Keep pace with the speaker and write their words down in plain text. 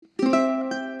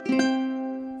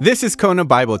This is Kona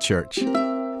Bible Church.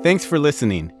 Thanks for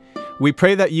listening. We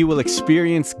pray that you will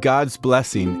experience God's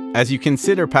blessing as you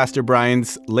consider Pastor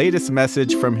Brian's latest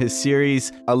message from his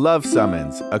series, A Love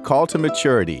Summons, A Call to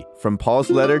Maturity, from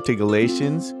Paul's letter to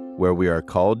Galatians, where we are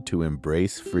called to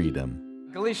embrace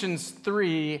freedom. Galatians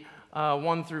 3,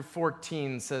 1 through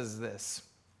 14 says this: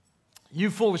 "You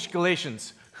foolish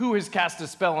Galatians, who has cast a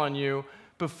spell on you?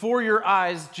 Before your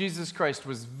eyes, Jesus Christ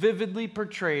was vividly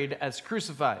portrayed as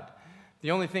crucified. The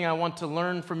only thing I want to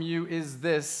learn from you is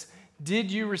this: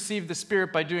 did you receive the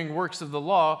Spirit by doing works of the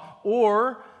law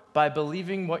or by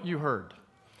believing what you heard?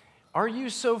 Are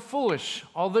you so foolish?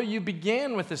 Although you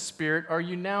began with the Spirit, are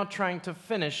you now trying to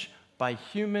finish by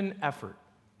human effort?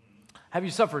 Have you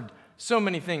suffered so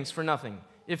many things for nothing,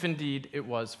 if indeed it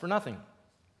was for nothing?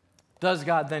 Does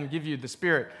God then give you the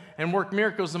Spirit and work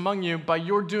miracles among you by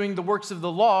your doing the works of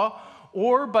the law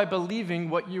or by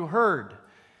believing what you heard?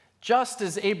 Just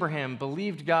as Abraham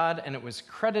believed God and it was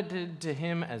credited to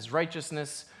him as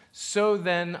righteousness, so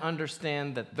then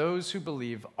understand that those who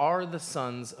believe are the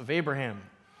sons of Abraham.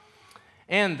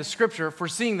 And the scripture,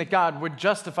 foreseeing that God would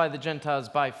justify the Gentiles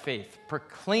by faith,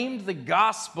 proclaimed the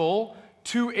gospel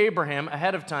to Abraham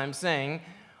ahead of time, saying,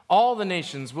 all the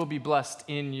nations will be blessed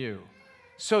in you.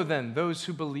 So then, those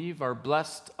who believe are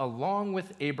blessed along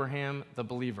with Abraham the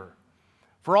believer.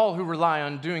 For all who rely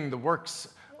on doing the works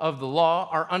of the law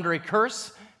are under a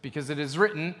curse, because it is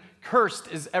written, cursed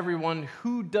is everyone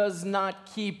who does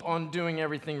not keep on doing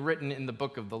everything written in the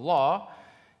book of the law.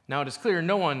 Now it is clear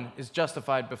no one is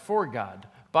justified before God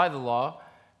by the law,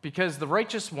 because the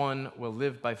righteous one will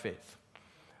live by faith.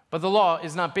 But the law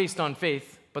is not based on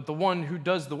faith, but the one who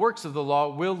does the works of the law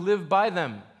will live by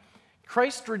them.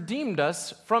 Christ redeemed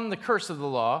us from the curse of the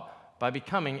law by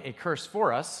becoming a curse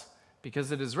for us,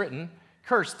 because it is written,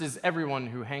 cursed is everyone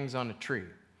who hangs on a tree,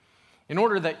 in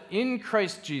order that in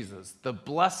Christ Jesus the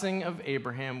blessing of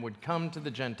Abraham would come to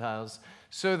the Gentiles,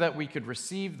 so that we could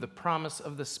receive the promise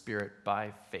of the Spirit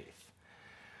by faith."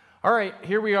 All right,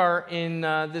 here we are in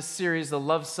this series, The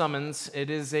Love Summons. It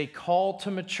is a call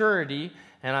to maturity,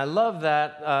 and I love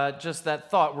that, just that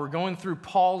thought. We're going through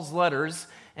Paul's letters,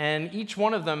 and each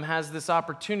one of them has this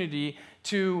opportunity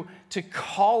to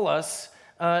call us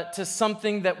to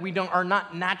something that we are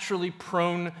not naturally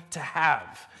prone to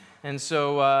have. And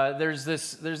so there's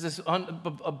this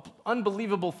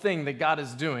unbelievable thing that God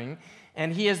is doing,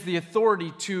 and he has the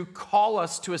authority to call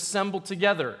us to assemble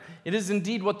together. It is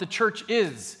indeed what the church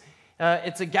is.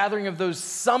 It's a gathering of those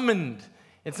summoned.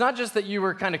 It's not just that you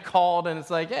were kind of called and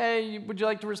it's like, hey, would you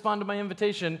like to respond to my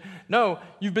invitation? No,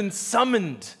 you've been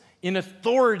summoned in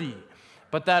authority.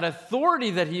 But that authority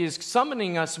that he is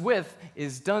summoning us with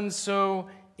is done so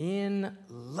in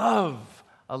love.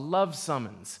 A love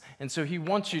summons. And so he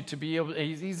wants you to be able,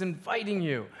 he's inviting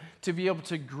you to be able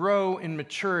to grow in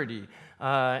maturity.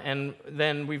 And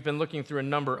then we've been looking through a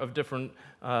number of different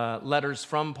letters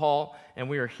from Paul, and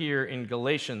we are here in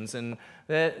Galatians. And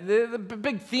the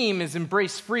big theme is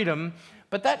embrace freedom,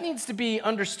 but that needs to be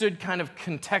understood kind of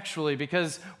contextually,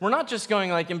 because we're not just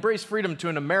going like embrace freedom to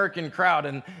an American crowd,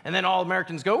 and then all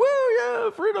Americans go, woo, yeah,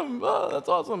 freedom, oh, that's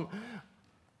awesome.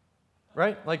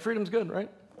 Right? Like freedom's good, right?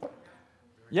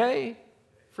 Yay,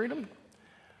 freedom.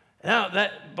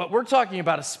 But we're talking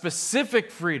about a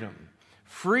specific freedom.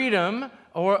 Freedom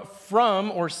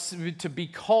to be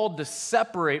called to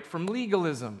separate from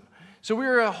legalism. So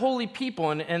we're a holy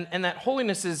people, and that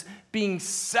holiness is being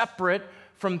separate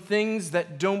from things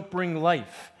that don't bring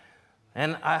life.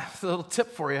 And a little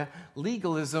tip for you,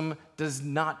 legalism does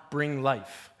not bring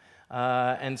life.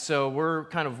 And so we're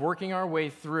kind of working our way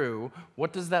through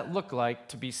what does that look like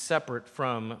to be separate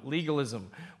from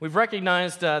legalism. We've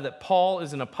recognized that Paul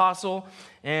is an apostle,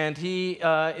 and he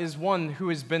is one who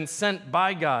has been sent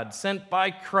by God, sent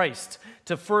by Christ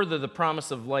to further the promise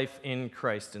of life in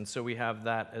Christ. And so we have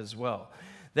that as well.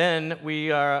 Then we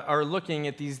are looking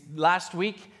at these last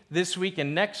week, this week,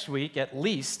 and next week at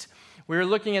least. We're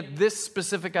looking at this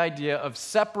specific idea of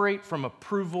separate from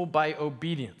approval by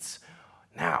obedience.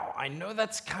 Now, I know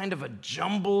that's kind of a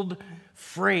jumbled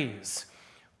phrase,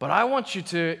 but I want you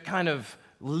to kind of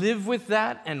live with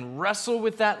that and wrestle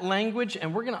with that language,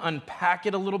 and we're going to unpack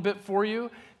it a little bit for you,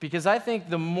 because I think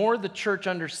the more the church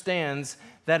understands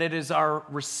that it is our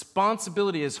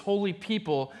responsibility as holy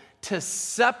people to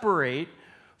separate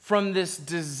from this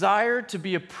desire to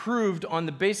be approved on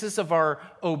the basis of our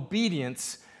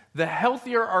obedience, the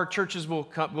healthier our churches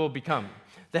will become.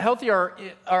 The healthier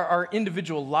our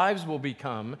individual lives will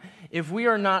become if we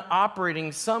are not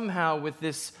operating somehow with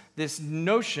this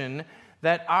notion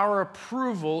that our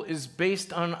approval is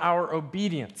based on our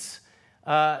obedience.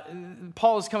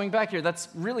 Paul is coming back here. That's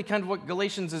really kind of what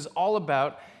Galatians is all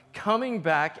about, coming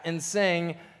back and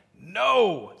saying,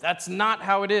 no, that's not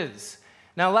how it is.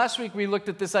 Now, last week we looked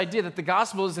at this idea that the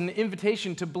gospel is an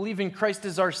invitation to believe in Christ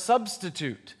as our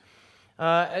substitute.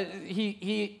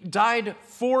 He died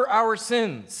for our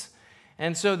sins.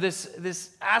 And so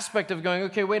this aspect of going,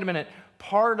 okay, wait a minute,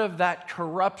 part of that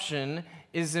corruption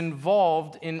is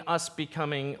involved in us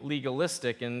becoming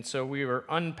legalistic. And so we were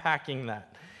unpacking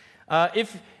that.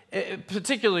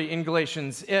 Particularly in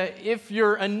Galatians, if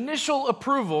your initial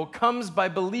approval comes by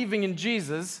believing in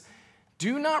Jesus,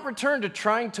 do not return to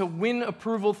trying to win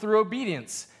approval through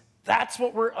obedience. That's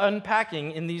what we're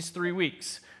unpacking in these 3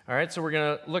 weeks. All right, so we're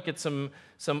going to look at some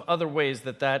other ways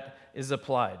that is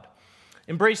applied.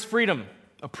 Embrace freedom,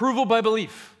 approval by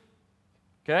belief.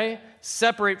 Okay?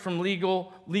 Separate from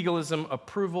legalism,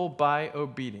 approval by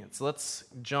obedience. Let's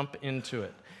jump into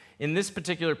it. In this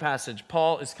particular passage,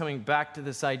 Paul is coming back to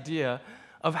this idea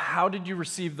of how did you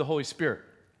receive the Holy Spirit?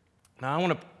 Now, I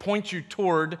want to point you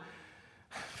toward,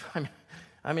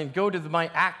 go to my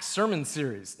Acts sermon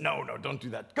series. No, don't do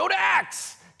that. Go to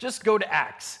Acts. Just go to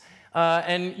Acts.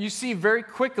 And you see very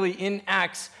quickly in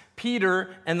Acts,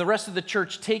 Peter and the rest of the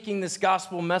church taking this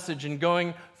gospel message and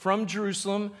going from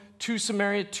Jerusalem to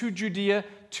Samaria to Judea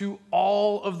to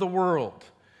all of the world.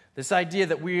 This idea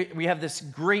that we have this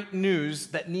great news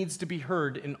that needs to be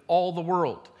heard in all the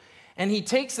world. And he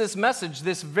takes this message,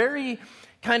 this very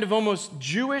kind of almost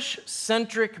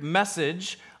Jewish-centric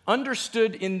message,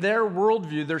 understood in their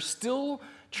worldview. They're still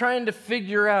trying to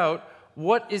figure out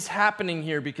what is happening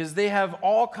here because they have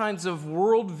all kinds of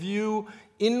worldview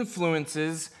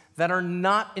influences that are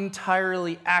not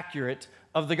entirely accurate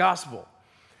of the gospel.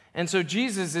 And so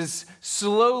Jesus is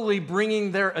slowly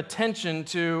bringing their attention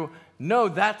to, no,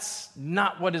 that's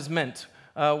not what is meant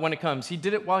when it comes. He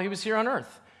did it while he was here on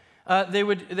earth. They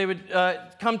would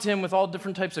come to him with all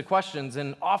different types of questions,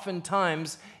 and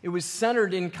oftentimes it was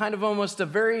centered in kind of almost a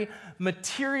very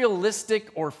materialistic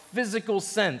or physical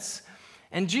sense.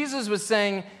 And Jesus was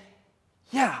saying,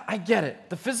 yeah, I get it.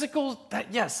 The physical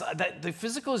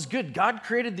is good. God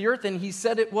created the earth, and he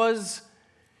said it was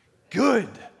good,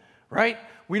 right?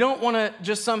 We don't want to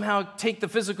just somehow take the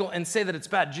physical and say that it's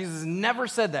bad. Jesus never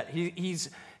said that. He's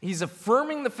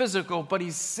affirming the physical, but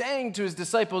he's saying to his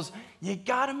disciples, you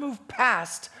got to move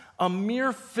past a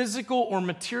mere physical or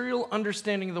material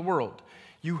understanding of the world.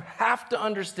 You have to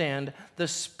understand the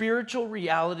spiritual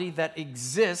reality that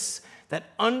exists,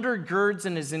 that undergirds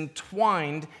and is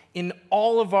entwined in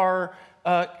all of our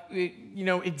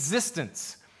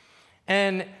existence.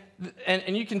 And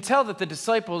you can tell that the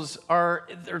disciples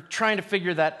they're trying to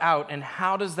figure that out, and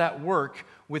how does that work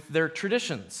with their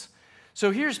traditions?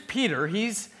 So here's Peter.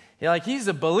 He's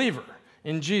a believer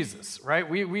in Jesus, right?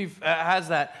 Has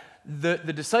that.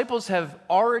 The disciples have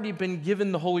already been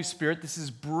given the Holy Spirit. This is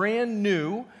brand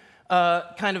new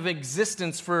kind of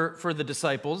existence for the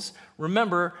disciples.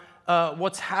 Remember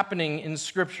what's happening in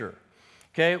Scripture.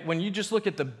 Okay, when you just look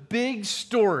at the big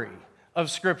story of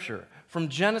Scripture, from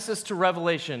Genesis to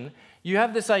Revelation, you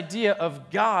have this idea of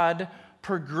God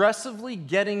progressively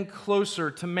getting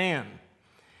closer to man.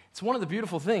 It's one of the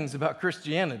beautiful things about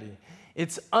Christianity.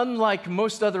 It's unlike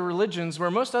most other religions,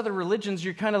 where most other religions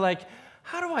you're kind of like,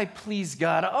 how do I please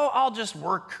God? Oh, I'll just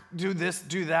work, do this,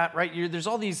 do that, right? There's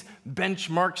all these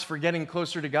benchmarks for getting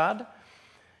closer to God.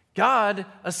 God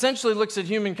essentially looks at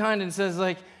humankind and says,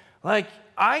 like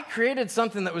I created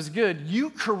something that was good, you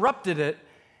corrupted it,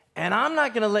 and I'm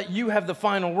not going to let you have the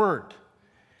final word.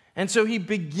 And so he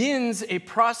begins a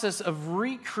process of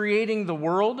recreating the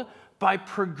world by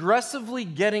progressively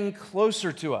getting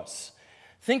closer to us.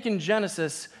 Think in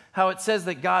Genesis how it says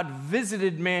that God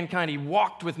visited mankind, he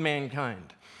walked with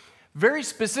mankind. Very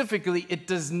specifically, it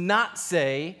does not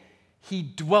say he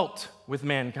dwelt with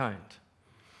mankind.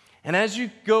 And as you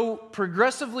go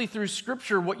progressively through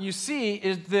Scripture, what you see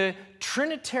is the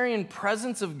Trinitarian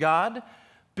presence of God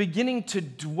beginning to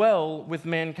dwell with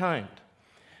mankind.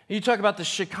 You talk about the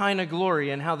Shekinah glory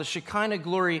and how the Shekinah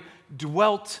glory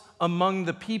dwelt among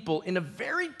the people in a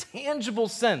very tangible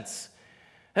sense.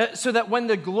 So that when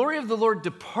the glory of the Lord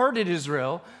departed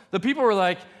Israel, the people were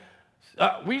like,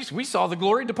 we saw the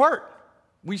glory depart.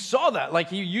 We saw that. Like,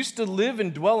 he used to live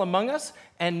and dwell among us,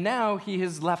 and now he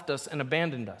has left us and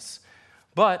abandoned us.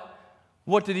 But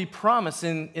what did he promise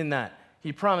in that?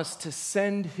 He promised to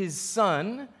send his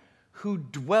Son who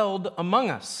dwelled among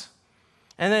us.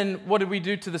 And then what did we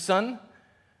do to the Son?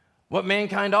 What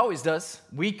mankind always does.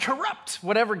 We corrupt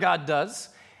whatever God does.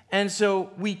 And so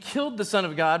we killed the Son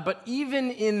of God, but even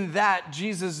in that,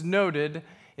 Jesus noted,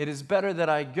 it is better that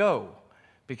I go,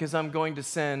 because I'm going to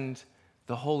send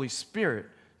the Holy Spirit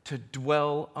to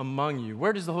dwell among you.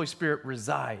 Where does the Holy Spirit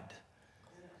reside?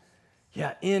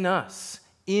 Yeah, in us.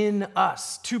 In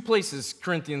us. Two places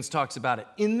Corinthians talks about it.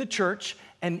 In the church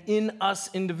and in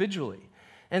us individually.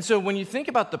 And so when you think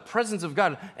about the presence of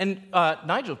God, and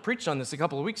Nigel preached on this a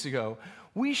couple of weeks ago,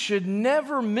 we should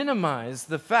never minimize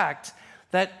the fact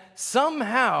that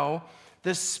somehow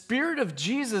the Spirit of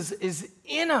Jesus is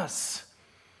in us.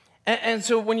 And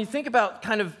so when you think about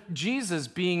kind of Jesus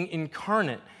being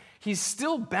incarnate, he's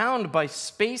still bound by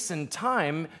space and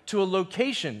time to a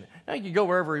location. Now, he could go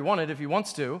wherever he wanted if he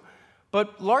wants to,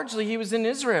 but largely he was in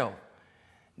Israel.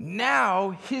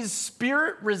 Now his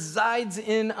Spirit resides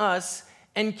in us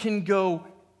and can go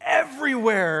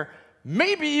everywhere,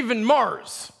 maybe even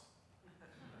Mars.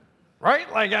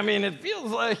 Right? Like, I mean, it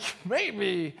feels like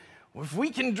maybe if we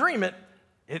can dream it,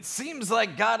 it seems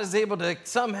like God is able to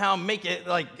somehow make it,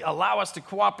 like, allow us to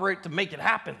cooperate to make it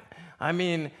happen. I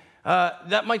mean,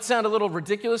 that might sound a little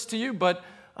ridiculous to you, but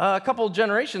a couple of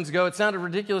generations ago, it sounded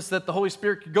ridiculous that the Holy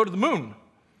Spirit could go to the moon.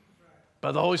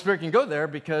 But the Holy Spirit can go there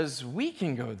because we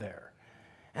can go there.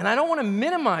 And I don't want to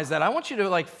minimize that. I want you to,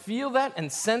 like, feel that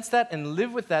and sense that and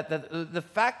live with that the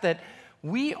fact that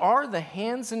we are the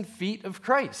hands and feet of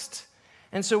Christ.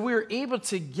 And so we're able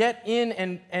to get in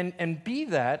and be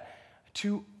that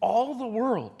to all the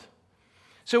world.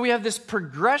 So we have this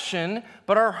progression,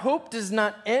 but our hope does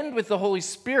not end with the Holy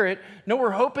Spirit. No,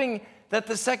 we're hoping that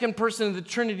the second person of the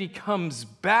Trinity comes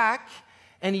back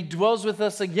and he dwells with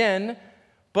us again.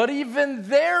 But even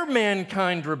there,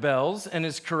 mankind rebels and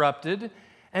is corrupted.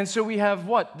 And so we have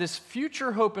what? This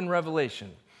future hope in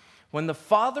Revelation. When the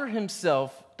Father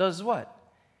himself does what?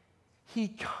 He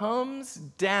comes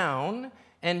down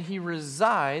and he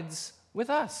resides with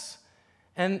us.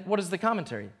 And what is the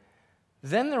commentary?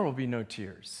 Then there will be no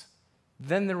tears.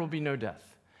 Then there will be no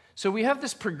death. So we have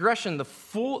this progression. The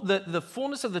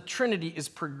fullness of the Trinity is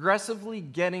progressively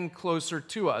getting closer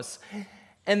to us.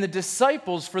 And the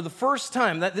disciples, for the first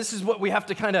time, that this is what we have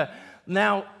to kind of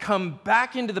now come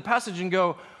back into the passage and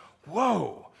go,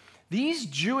 whoa, these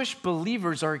Jewish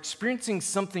believers are experiencing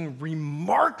something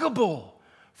remarkable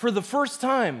for the first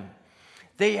time.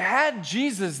 They had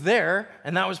Jesus there,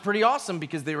 and that was pretty awesome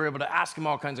because they were able to ask him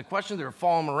all kinds of questions. They were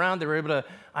following him around. They were able to,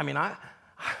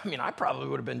 I probably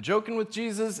would have been joking with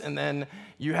Jesus, and then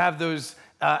you have those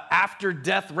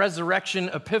after-death resurrection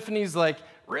epiphanies like,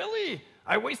 really?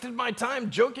 I wasted my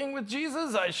time joking with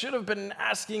Jesus? I should have been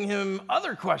asking him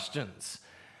other questions.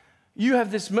 You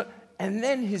have this, and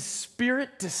then his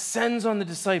Spirit descends on the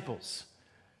disciples.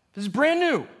 This is brand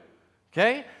new,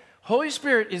 okay? Holy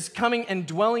Spirit is coming and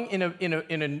dwelling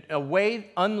in a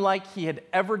way unlike he had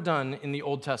ever done in the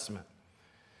Old Testament.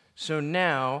 So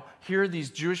now, here are these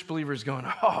Jewish believers going,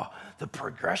 oh, the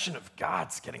progression of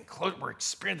God's getting close. We're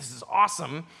experiencing, this is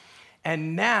awesome.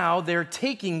 And now they're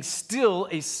taking still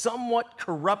a somewhat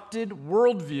corrupted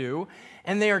worldview,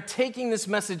 and they are taking this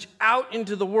message out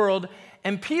into the world.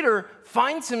 And Peter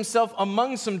finds himself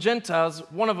among some Gentiles.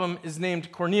 One of them is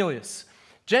named Cornelius.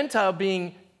 Gentile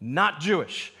being not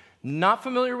Jewish, not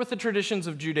familiar with the traditions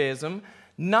of Judaism,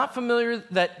 not familiar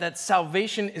that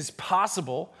salvation is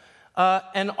possible,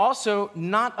 and also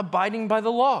not abiding by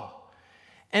the law.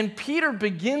 And Peter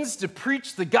begins to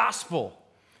preach the gospel.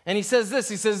 And he says this,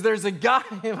 he says, there's a guy,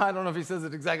 I don't know if he says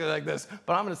it exactly like this,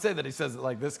 but I'm going to say that he says it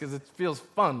like this because it feels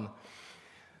fun.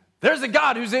 There's a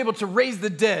God who's able to raise the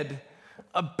dead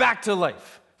back to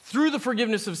life through the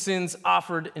forgiveness of sins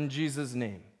offered in Jesus'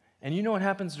 name. And you know what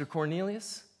happens to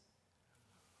Cornelius?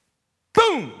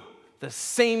 Boom! The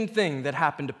same thing that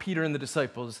happened to Peter and the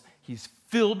disciples. He's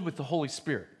filled with the Holy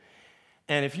Spirit.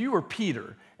 And if you were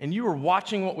Peter and you were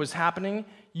watching what was happening,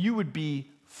 you would be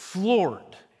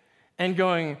floored and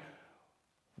going,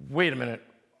 wait a minute,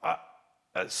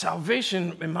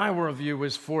 salvation in my worldview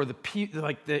was for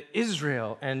the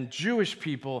Israel and Jewish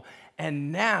people,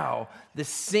 and now the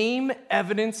same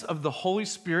evidence of the Holy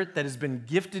Spirit that has been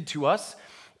gifted to us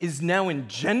is now in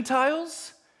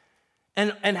Gentiles?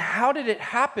 And how did it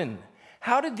happen?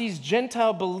 How did these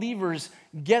Gentile believers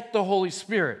get the Holy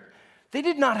Spirit? They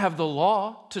did not have the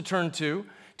law to turn to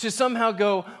somehow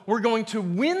go, we're going to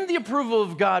win the approval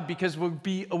of God because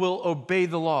we'll obey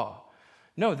the law.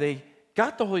 No, they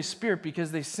got the Holy Spirit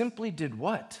because they simply did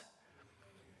what?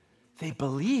 They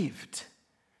believed.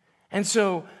 And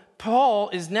so Paul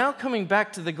is now coming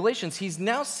back to the Galatians. He's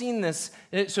now seen this.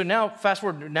 So now, fast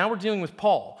forward, now we're dealing with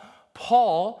Paul.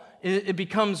 Paul, it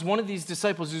becomes one of these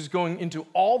disciples who's going into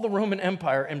all the Roman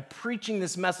Empire and preaching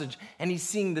this message, and he's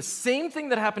seeing the same thing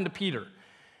that happened to Peter.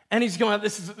 And he's going,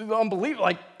 this is unbelievable.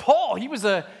 Like Paul, he's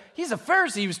a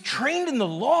Pharisee. He was trained in the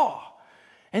law.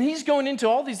 And he's going into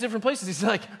all these different places. He's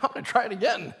like, I'm going to try it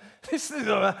again.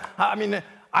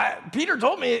 Peter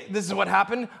told me this is what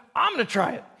happened. I'm going to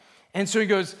try it. And so he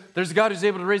goes, there's a God who's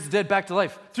able to raise the dead back to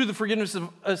life through the forgiveness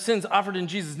of sins offered in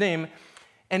Jesus' name.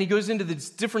 And he goes into the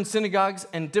different synagogues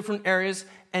and different areas,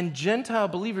 and Gentile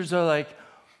believers are like,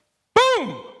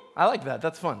 boom! I like that.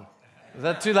 That's fun. Was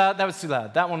that too loud? That was too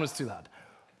loud. That one was too loud.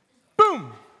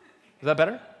 Boom! Is that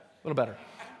better? A little better.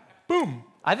 Boom!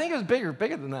 I think it was bigger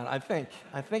than that, I think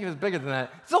it was bigger than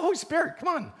that. It's the Holy Spirit, come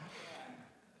on.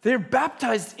 They're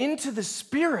baptized into the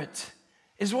Spirit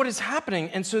is what is happening.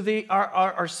 And so they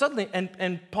are suddenly,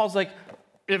 and Paul's like,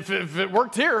 if it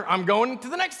worked here, I'm going to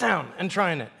the next town and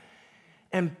trying it.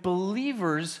 And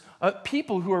believers,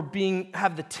 people who are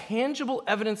have the tangible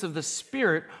evidence of the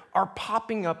Spirit are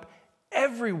popping up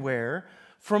everywhere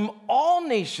from all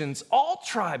nations, all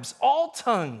tribes, all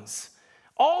tongues,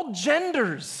 all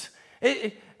genders.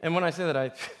 And when I say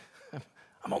that,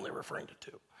 I'm only referring to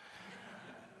two.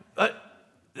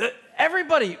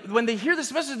 Everybody, when they hear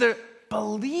this message, they're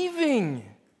believing.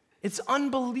 It's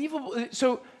unbelievable.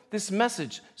 So this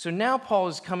message, so now Paul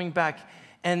is coming back,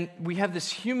 and we have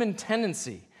this human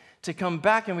tendency to come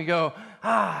back and we go,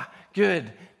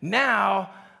 good.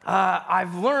 Now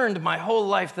I've learned my whole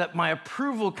life that my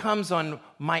approval comes on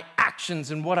my actions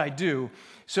and what I do.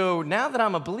 So now that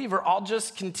I'm a believer, I'll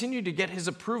just continue to get his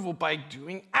approval by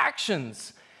doing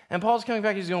actions. And Paul's coming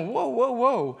back, he's going,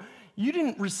 whoa. You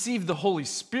didn't receive the Holy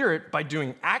Spirit by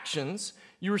doing actions.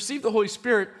 You received the Holy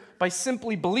Spirit by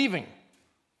simply believing.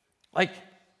 Like,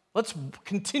 let's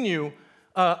continue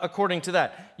according to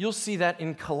that. You'll see that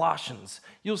in Colossians.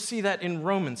 You'll see that in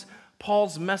Romans.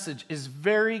 Paul's message is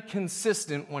very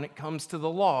consistent when it comes to the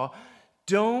law.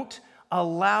 Don't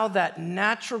allow that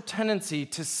natural tendency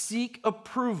to seek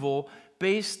approval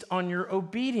based on your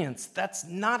obedience. That's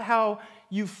not how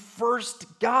you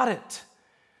first got it.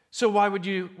 So why would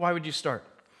you start?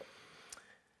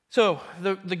 So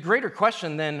the greater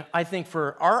question then, I think,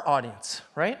 for our audience,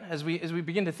 right, as we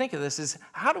begin to think of this, is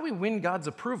how do we win God's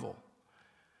approval?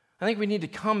 I think we need to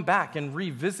come back and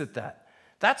revisit that.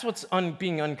 That's what's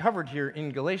being uncovered here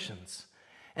in Galatians.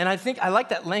 And I like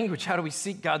that language, how do we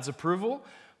seek God's approval?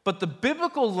 But the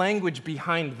biblical language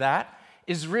behind that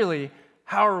is really,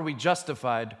 how are we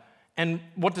justified? And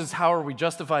what does how are we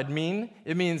justified mean?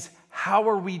 It means, how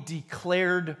are we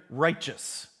declared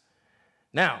righteous?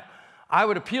 Now, I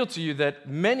would appeal to you that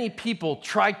many people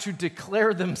try to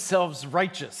declare themselves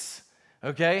righteous,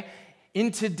 okay?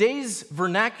 In today's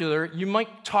vernacular, you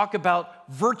might talk about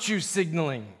virtue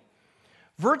signaling.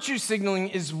 Virtue signaling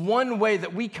is one way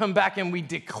that we come back and we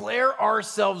declare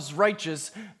ourselves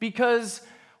righteous because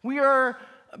we are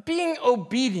being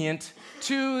obedient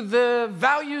to the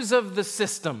values of the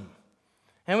system.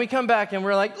 And we come back and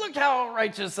we're like, look how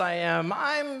righteous I am.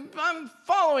 I'm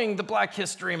following the Black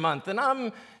History Month, and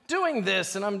I'm doing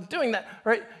this, and I'm doing that,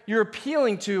 right? You're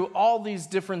appealing to all these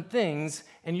different things,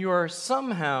 and you are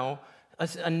somehow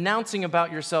announcing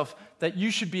about yourself that you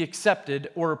should be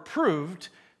accepted or approved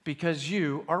because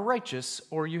you are righteous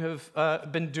or you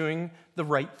have been doing the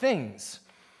right things.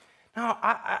 Now,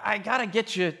 I got to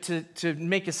get you to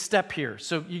make a step here.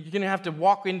 So you're going to have to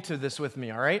walk into this with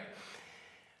me, all right?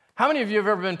 How many of you have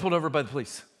ever been pulled over by the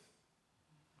police?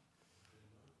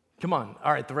 Come on.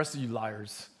 All right, the rest of you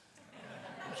liars.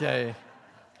 Okay.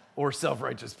 Or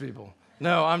self-righteous people.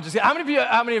 No, I'm just, how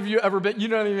many of you ever been, you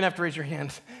don't even have to raise your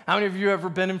hand. How many of you ever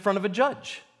been in front of a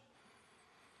judge?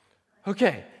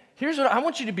 Okay, here's what I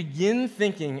want you to begin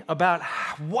thinking about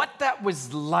what that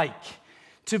was like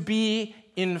to be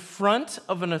in front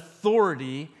of an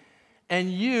authority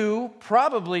and you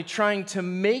probably trying to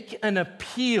make an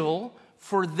appeal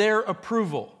for their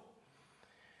approval.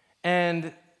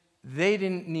 And they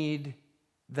didn't need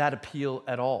that appeal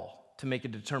at all to make a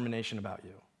determination about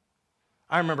you.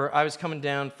 I remember I was coming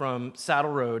down from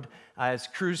Saddle Road. I was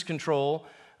cruise control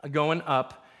going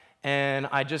up, and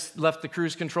I just left the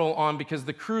cruise control on because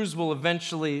the cruise will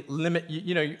eventually limit,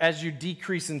 you know, as you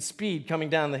decrease in speed coming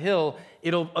down the hill,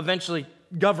 it'll eventually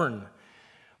govern.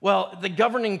 Well, the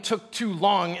governing took too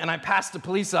long, and I passed a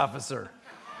police officer.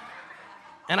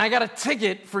 And I got a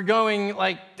ticket for going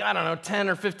 10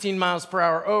 or 15 miles per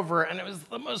hour over, and it was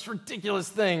the most ridiculous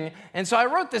thing. And so I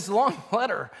wrote this long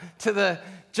letter to the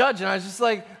judge, and I was just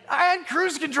like, I had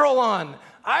cruise control on.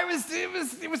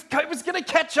 It was gonna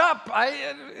catch up.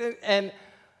 And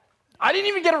I didn't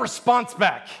even get a response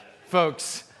back,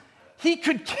 folks. He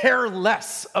could care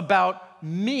less about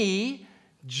me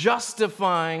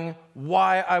justifying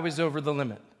why I was over the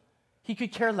limit. He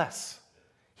could care less.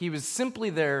 He was simply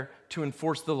there to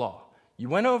enforce the law. You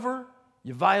went over,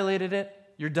 you violated it,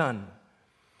 you're done.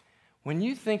 When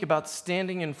you think about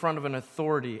standing in front of an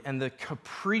authority and the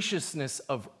capriciousness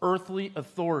of earthly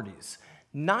authorities,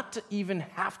 not to even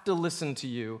have to listen to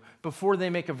you before they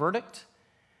make a verdict,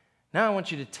 now I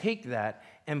want you to take that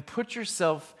and put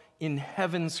yourself in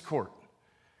heaven's court.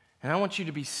 And I want you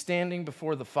to be standing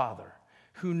before the Father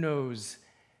who knows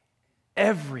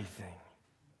everything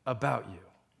about you.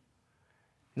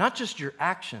 Not just your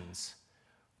actions,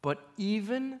 but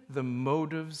even the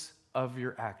motives of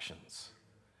your actions.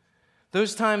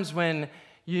 Those times when,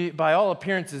 by all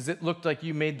appearances, it looked like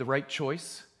you made the right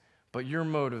choice, but your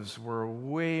motives were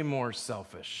way more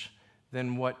selfish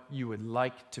than what you would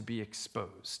like to be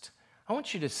exposed. I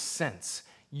want you to sense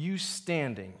you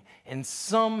standing and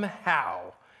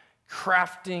somehow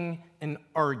crafting an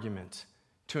argument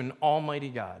to an almighty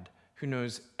God who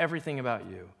knows everything about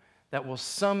you that will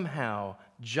somehow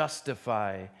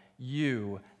justify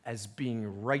you as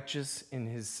being righteous in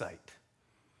his sight.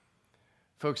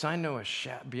 Folks, I know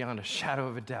beyond a shadow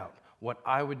of a doubt what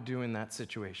I would do in that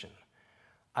situation.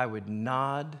 I would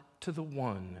nod to the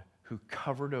one who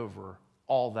covered over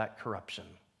all that corruption.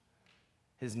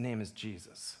 His name is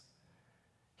Jesus.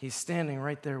 He's standing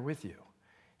right there with you.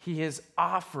 He has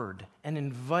offered and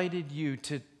invited you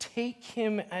to take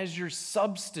him as your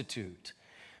substitute,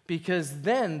 because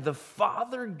then the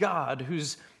Father God,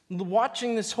 who's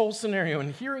watching this whole scenario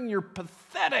and hearing your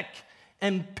pathetic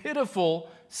and pitiful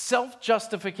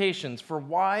self-justifications for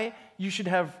why you should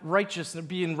have righteousness,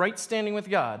 be in right standing with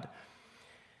God,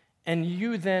 and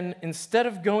you then, instead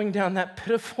of going down that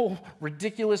pitiful,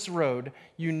 ridiculous road,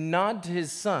 you nod to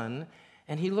his Son,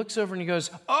 and he looks over and he goes,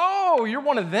 "Oh, you're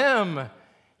one of them.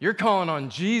 You're calling on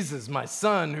Jesus, my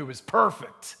Son, who was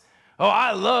perfect. Oh,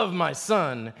 I love my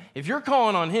Son. If you're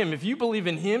calling on him, if you believe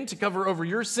in him to cover over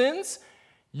your sins,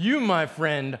 you, my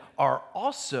friend, are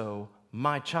also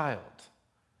my child."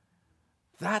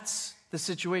 That's the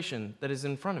situation that is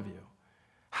in front of you.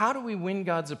 How do we win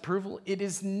God's approval?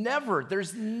 There's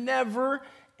never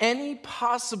any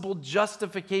possible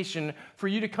justification for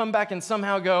you to come back and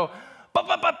somehow go, but,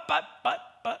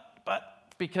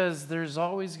 because there's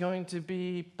always going to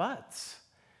be buts.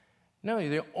 No,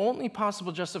 the only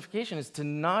possible justification is to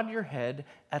nod your head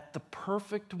at the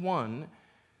perfect one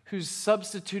who's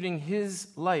substituting his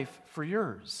life for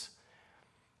yours.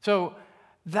 So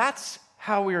that's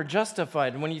how we are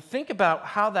justified. When you think about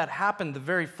how that happened the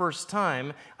very first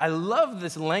time, I love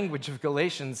this language of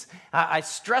Galatians. I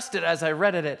stressed it as I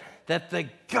read it, that the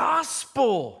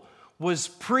gospel was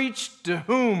preached to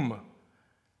whom?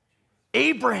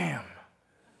 Abraham.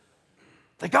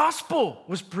 The gospel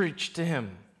was preached to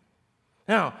him.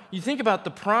 Now, you think about the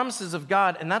promises of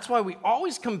God, and that's why we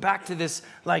always come back to this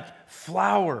like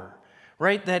flower,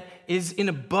 right, that is in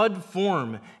a bud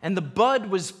form. And the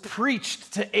bud was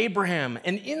preached to Abraham.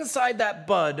 And inside that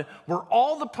bud were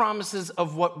all the promises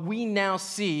of what we now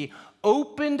see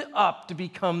opened up to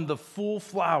become the full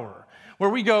flower,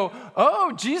 where we go,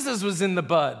 oh, Jesus was in the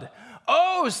bud.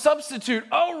 Oh, substitute.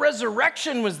 Oh,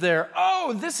 resurrection was there.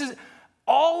 Oh,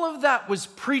 all of that was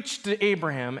preached to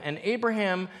Abraham. And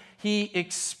Abraham, he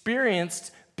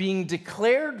experienced being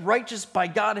declared righteous by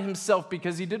God himself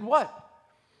because he did what?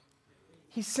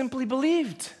 He simply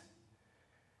believed.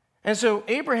 And so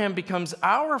Abraham becomes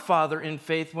our father in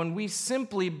faith when we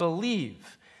simply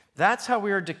believe. That's how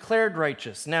we are declared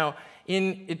righteous. Now,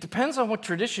 it depends on what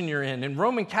tradition you're in. In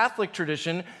Roman Catholic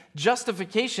tradition,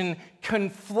 justification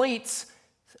conflates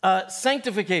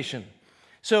sanctification.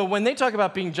 So when they talk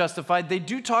about being justified, they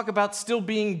do talk about still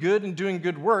being good and doing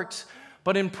good works.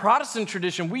 But in Protestant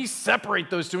tradition, we separate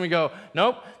those two and we go,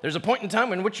 nope, there's a point in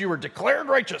time in which you were declared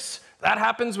righteous. That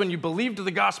happens when you believed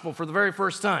the gospel for the very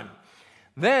first time.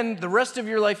 Then the rest of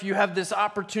your life, you have this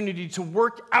opportunity to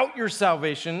work out your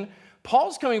salvation.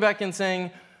 Paul's coming back and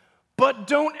saying, but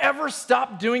don't ever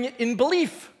stop doing it in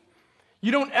belief.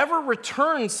 You don't ever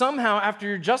return somehow after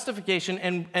your justification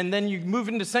and then you move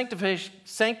into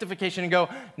sanctification and go,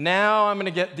 now I'm going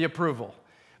to get the approval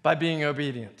by being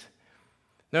obedient.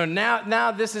 No,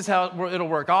 now this is how it'll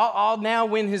work. I'll now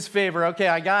win his favor. Okay,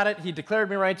 I got it. He declared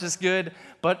me righteous, good.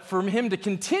 But for him to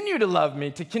continue to love me,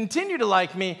 to continue to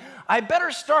like me, I better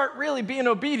start really being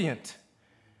obedient.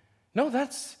 No,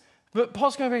 but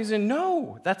Paul's coming back and saying,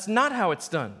 no, that's not how it's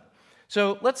done.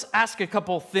 So let's ask a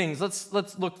couple things. Let's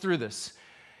look through this.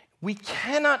 We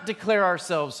cannot declare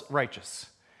ourselves righteous,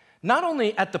 not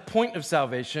only at the point of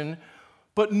salvation,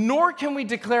 but nor can we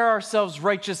declare ourselves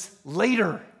righteous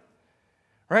later.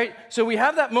 Right? So we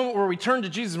have that moment where we turn to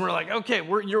Jesus and we're like, okay,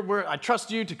 I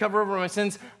trust you to cover over my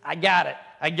sins. I got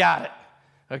it.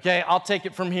 Okay, I'll take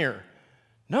it from here.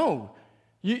 No,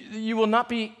 You will not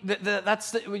be,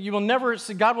 you will never,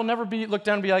 God will never be look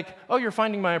down and be like, oh, you're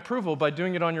finding my approval by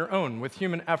doing it on your own with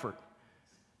human effort.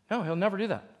 No, he'll never do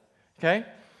that, okay?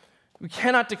 We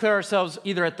cannot declare ourselves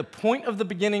either at the point of the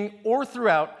beginning or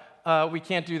throughout. We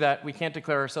can't do that. We can't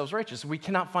declare ourselves righteous. We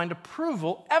cannot find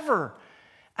approval ever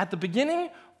at the beginning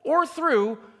or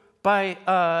through by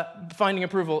finding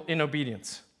approval in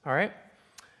obedience, all right?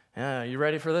 You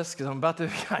ready for this? Because I'm about to,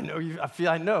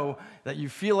 I know that you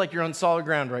feel like you're on solid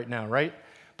ground right now, right?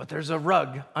 But there's a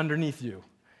rug underneath you.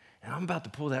 And I'm about to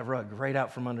pull that rug right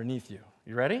out from underneath you.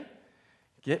 You ready?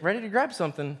 Get ready to grab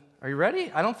something. Are you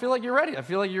ready? I don't feel like you're ready. I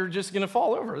feel like you're just going to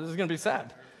fall over. This is going to be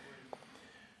sad.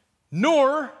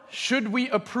 Nor should we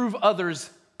approve others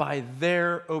by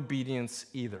their obedience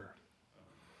either.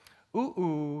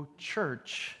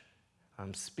 Church,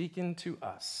 I'm speaking to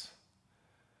us.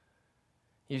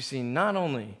 You see, not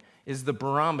only is the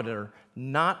barometer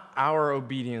not our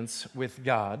obedience with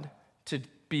God to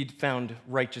be found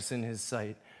righteous in his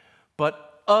sight,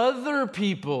 but other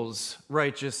people's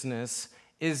righteousness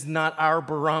is not our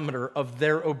barometer of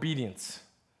their obedience.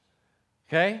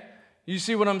 Okay? You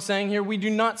see what I'm saying here? We do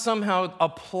not somehow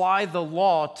apply the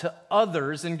law to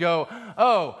others and go,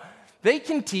 oh, they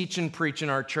can teach and preach in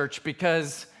our church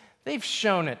because they've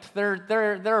shown it.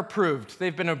 They're approved.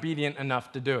 They've been obedient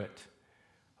enough to do it.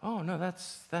 Oh, no,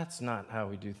 that's not how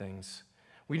we do things.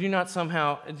 We do not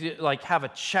somehow like have a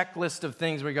checklist of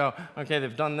things where we go, okay,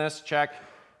 they've done this, check,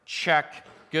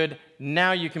 good,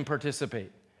 now you can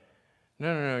participate.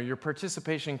 No. Your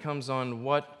participation comes on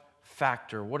what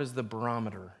factor? What is the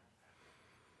barometer?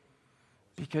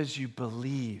 Because you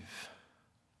believe.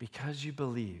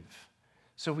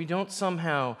 So we don't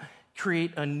somehow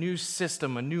create a new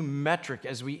system, a new metric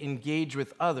as we engage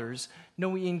with others. No,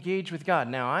 we engage with God.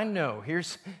 Now, I know,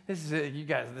 this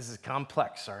is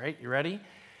complex, all right? You ready?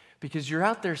 Because you're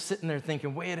out there sitting there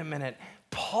thinking, wait a minute,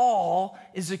 Paul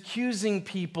is accusing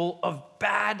people of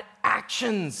bad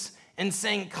actions and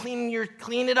saying, clean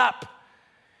it up.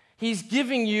 He's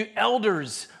giving you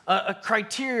elders a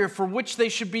criteria for which they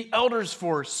should be elders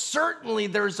for. Certainly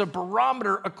there's a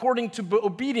barometer according to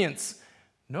obedience.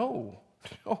 No,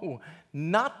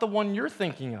 not the one you're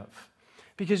thinking of.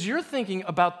 Because you're thinking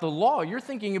about the law. You're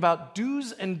thinking about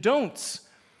do's and don'ts.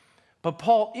 But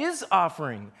Paul is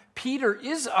offering, Peter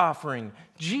is offering,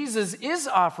 Jesus is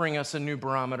offering us a new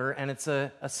barometer, and it's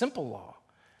a simple law.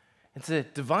 It's a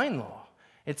divine law.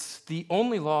 It's the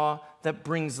only law that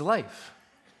brings life.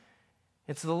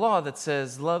 It's the law that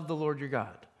says, love the Lord your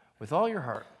God with all your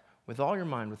heart, with all your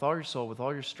mind, with all your soul, with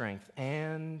all your strength,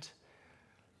 and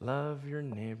love your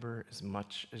neighbor as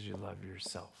much as you love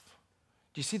yourself.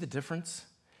 Do you see the difference?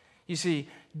 You see,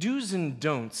 do's and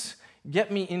don'ts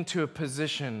get me into a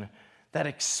position that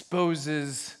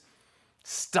exposes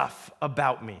stuff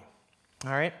about me,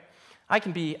 all right? I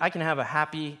can have a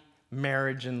happy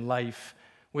marriage and life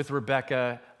with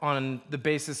Rebecca on the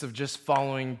basis of just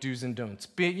following do's and don'ts.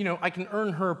 I can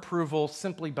earn her approval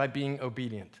simply by being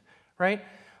obedient, right?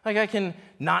 Like I can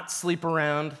not sleep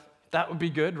around. That would be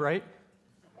good, right?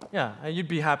 Yeah, you'd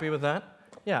be happy with that.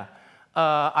 Yeah.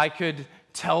 I could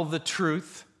tell the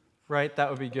truth, right? That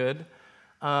would be good.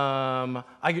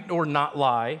 Or not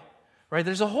lie, right?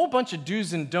 There's a whole bunch of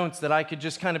do's and don'ts that I could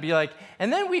just kind of be like,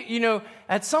 and then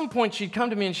at some point she'd come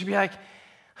to me and she'd be like,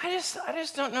 I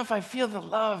just don't know if I feel the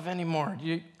love anymore.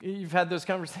 You've had those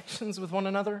conversations with one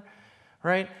another,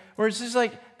 right? Where it's just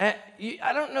like,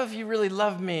 I don't know if you really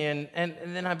love me. And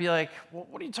then I'd be like, well,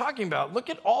 what are you talking about? Look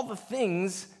at all the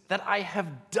things that I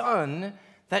have done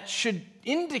that should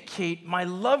indicate my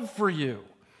love for you.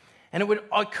 And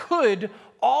it could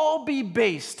all be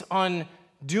based on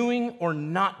doing or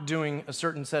not doing a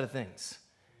certain set of things.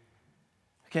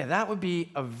 Okay, that would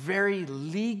be a very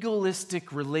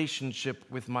legalistic relationship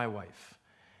with my wife.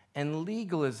 And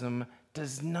legalism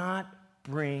does not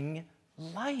bring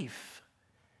life.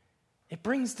 It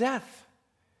brings death.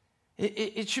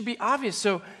 It should be obvious.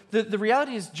 So the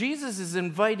reality is Jesus is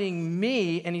inviting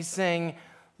me and he's saying,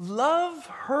 love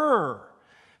her.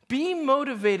 Be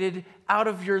motivated out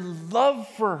of your love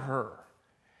for her.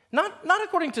 Not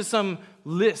according to some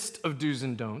list of do's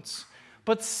and don'ts,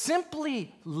 but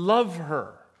simply love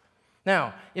her.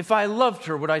 Now, if I loved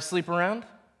her, would I sleep around?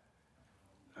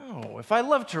 No. If I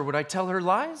loved her, would I tell her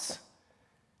lies?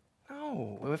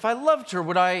 No. If I loved her,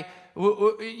 would I,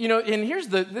 and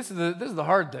this is the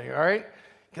hard thing, all right?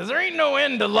 Because there ain't no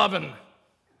end to loving,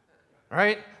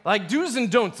 right? Like do's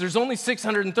and don'ts, there's only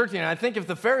 613. And I think if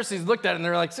the Pharisees looked at it and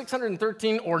they're like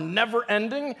 613 or never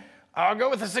ending, I'll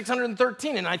go with the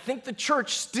 613. And I think the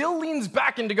church still leans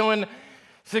back into going,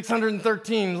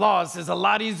 613 laws is a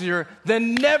lot easier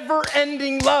than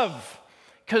never-ending love.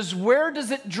 Because where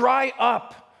does it dry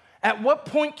up? At what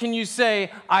point can you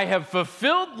say, I have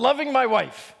fulfilled loving my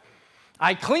wife?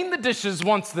 I cleaned the dishes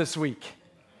once this week.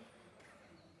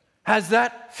 Has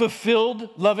that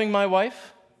fulfilled loving my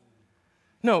wife?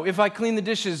 No, if I clean the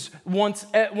dishes once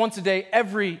a day,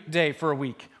 every day for a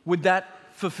week, would that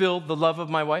fulfill the love of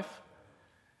my wife?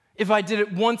 If I did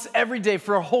it once every day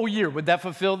for a whole year, would that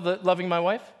fulfill the loving my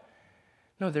wife?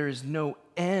 No, there is no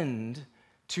end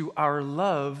to our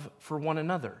love for one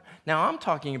another. Now, I'm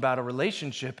talking about a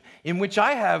relationship in which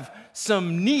I have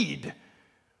some need,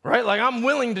 right? Like I'm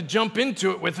willing to jump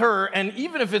into it with her, and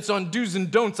even if it's on do's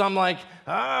and don'ts, I'm like,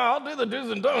 I'll do the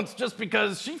do's and don'ts just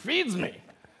because she feeds me,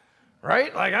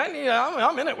 right? Like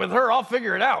I'm in it with her, I'll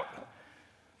figure it out.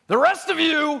 The rest of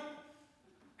you,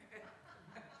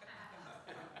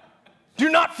 do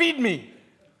not feed me.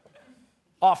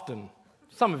 Often.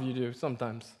 Some of you do,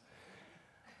 sometimes.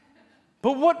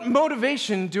 But what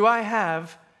motivation do I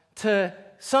have to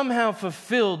somehow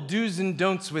fulfill do's and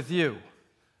don'ts with you?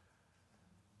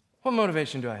 What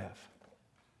motivation do I have?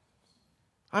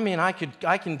 I mean, I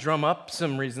can drum up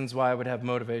some reasons why I would have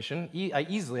motivation.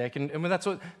 Easily, I can. I mean, that's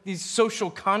what these social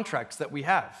contracts that we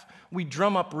have. We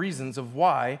drum up reasons of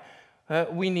why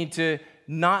we need to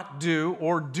not do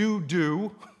or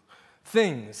do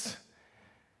things.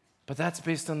 But that's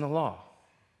based on the law.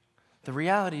 The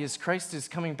reality is Christ is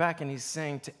coming back and he's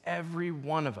saying to every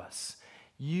one of us,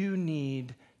 you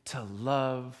need to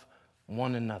love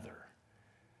one another.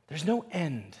 There's no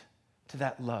end to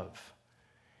that love,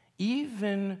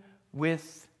 even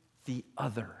with the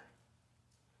other.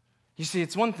 You see,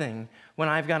 it's one thing when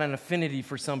I've got an affinity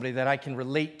for somebody that I can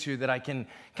relate to, that I can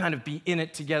kind of be in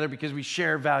it together because we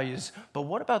share values. But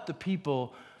what about the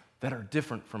people that are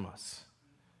different from us?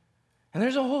 And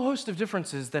there's a whole host of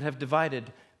differences that have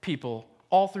divided people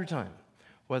all through time,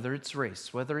 whether it's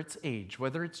race, whether it's age,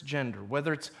 whether it's gender,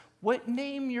 whether it's what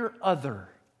name your other.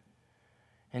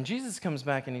 And Jesus comes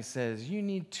back and he says, you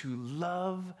need to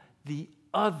love the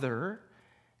other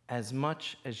as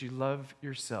much as you love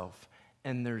yourself.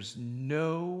 And there's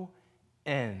no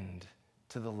end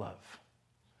to the love.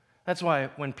 That's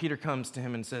why when Peter comes to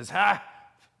him and says,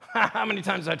 how many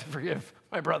times do I have to forgive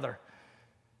my brother?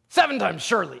 7 times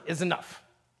surely is enough,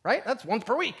 right? That's once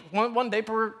per week, one day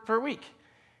per week.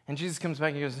 And Jesus comes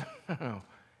back and he goes, no,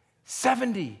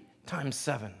 70 times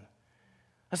 7.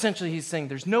 Essentially, he's saying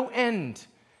there's no end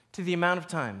to the amount of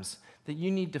times that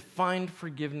you need to find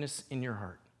forgiveness in your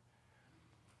heart.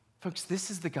 Folks,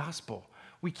 this is the gospel.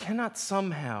 We cannot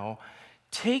somehow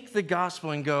take the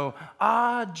gospel and go,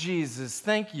 Jesus,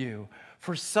 thank you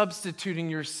for substituting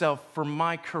yourself for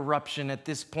my corruption at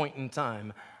this point in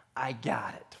time. I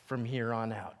got it from here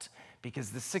on out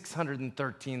because the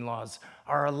 613 laws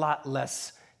are a lot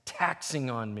less taxing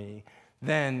on me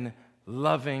than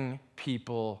loving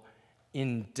people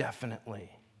indefinitely.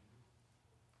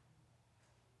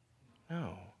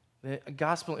 No. The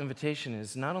gospel invitation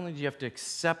is not only do you have to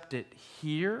accept it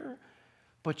here,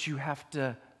 but you have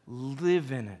to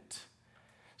live in it.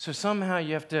 So somehow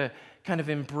you have to kind of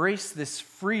embrace this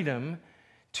freedom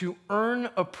to earn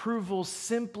approval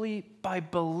simply by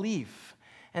belief.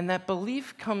 And that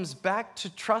belief comes back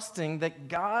to trusting that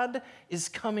God is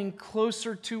coming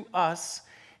closer to us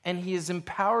and he has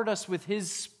empowered us with his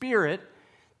Spirit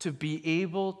to be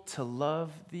able to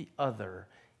love the other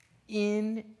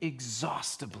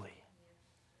inexhaustibly.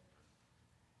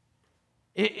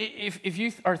 If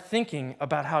you are thinking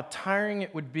about how tiring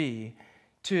it would be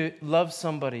to love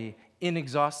somebody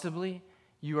inexhaustibly,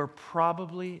 you are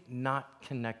probably not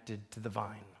connected to the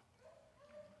vine.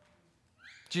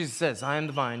 Jesus says, I am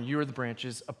the vine, you are the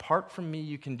branches. Apart from me,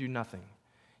 you can do nothing.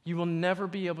 You will never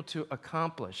be able to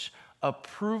accomplish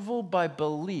approval by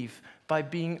belief by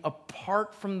being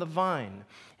apart from the vine.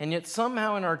 And yet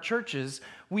somehow in our churches,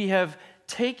 we have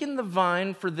taken the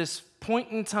vine for this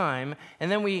point in time,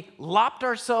 and then we lopped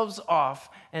ourselves off,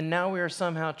 and now we are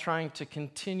somehow trying to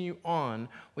continue on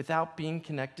without being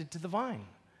connected to the vine.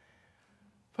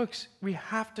 Folks, we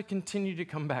have to continue to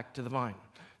come back to the vine.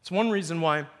 It's one reason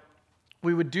why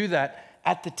we would do that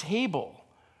at the table,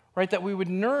 right? That we would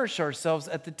nourish ourselves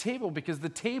at the table, because the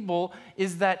table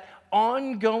is that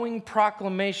ongoing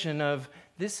proclamation of,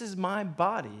 this is my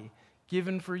body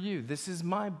given for you. This is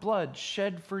my blood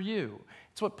shed for you.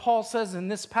 It's what Paul says in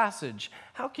this passage.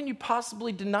 How can you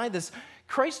possibly deny this?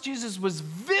 Christ Jesus was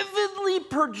vividly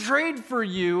portrayed for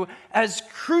you as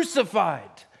crucified.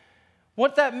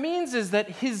 What that means is that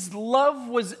his love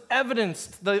was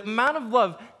evidenced. The amount of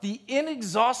love, the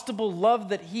inexhaustible love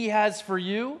that he has for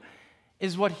you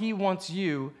is what he wants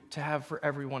you to have for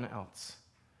everyone else.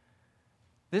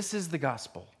 This is the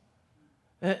gospel.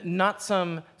 Not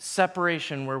some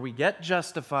separation where we get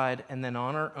justified and then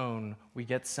on our own we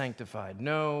get sanctified.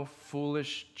 No,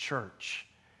 foolish church.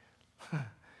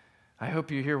 I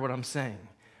hope you hear what I'm saying.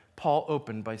 Paul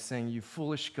opened by saying, you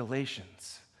foolish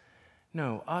Galatians.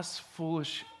 No, us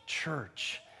foolish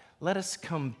church. Let us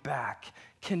come back.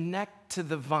 Connect to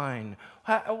the vine.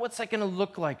 What's that going to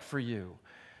look like for you?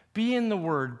 Be in the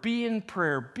Word, be in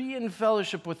prayer, be in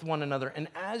fellowship with one another. And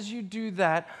as you do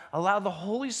that, allow the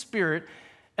Holy Spirit,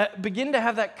 begin to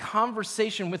have that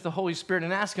conversation with the Holy Spirit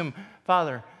and ask Him,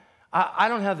 Father, I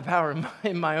don't have the power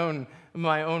in my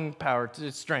own power,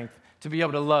 strength, to be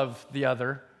able to love the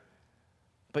other,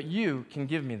 but you can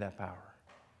give me that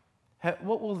power.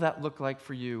 What will that look like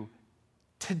for you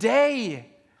today?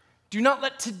 Do not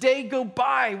let today go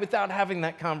by without having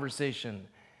that conversation.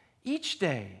 Each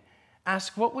day,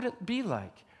 ask what would it be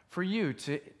like for you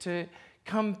to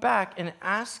come back and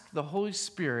ask the Holy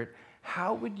Spirit,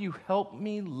 how would you help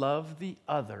me love the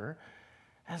other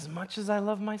as much as I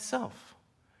love myself?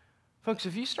 Folks,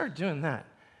 if you start doing that,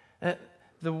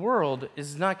 the world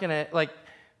is not going to,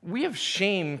 we have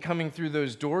shame coming through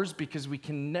those doors because we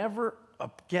can never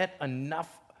get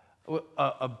enough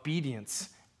obedience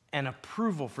and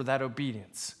approval for that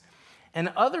obedience.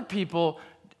 And other people,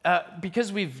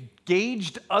 because we've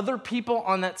gauged other people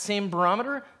on that same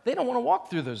barometer, they don't want to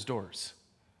walk through those doors.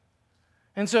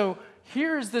 And so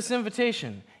here's this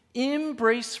invitation.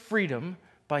 Embrace freedom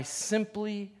by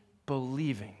simply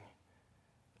believing.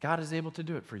 God is able to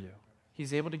do it for you.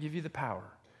 He's able to give you the power.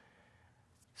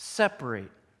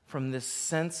 Separate from this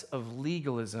sense of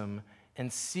legalism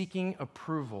and seeking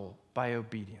approval by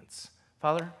obedience.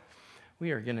 Father,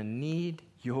 we are going to need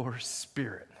your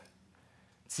Spirit.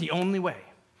 It's the only way.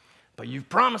 But you've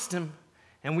promised Him,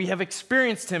 and we have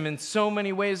experienced Him in so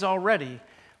many ways already.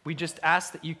 We just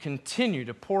ask that you continue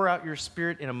to pour out your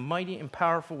Spirit in a mighty and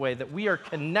powerful way, that we are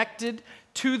connected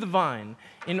to the vine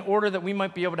in order that we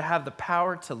might be able to have the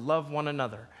power to love one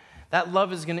another. That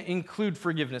love is going to include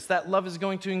forgiveness. That love is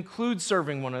going to include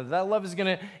serving one another. That love is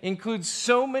going to include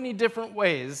so many different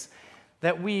ways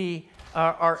that we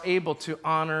are able to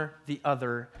honor the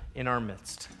other in our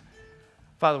midst.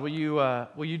 Father, will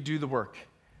you do the work?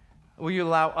 Will you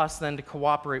allow us then to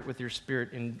cooperate with your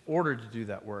Spirit in order to do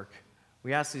that work?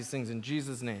 We ask these things in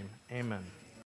Jesus' name. Amen.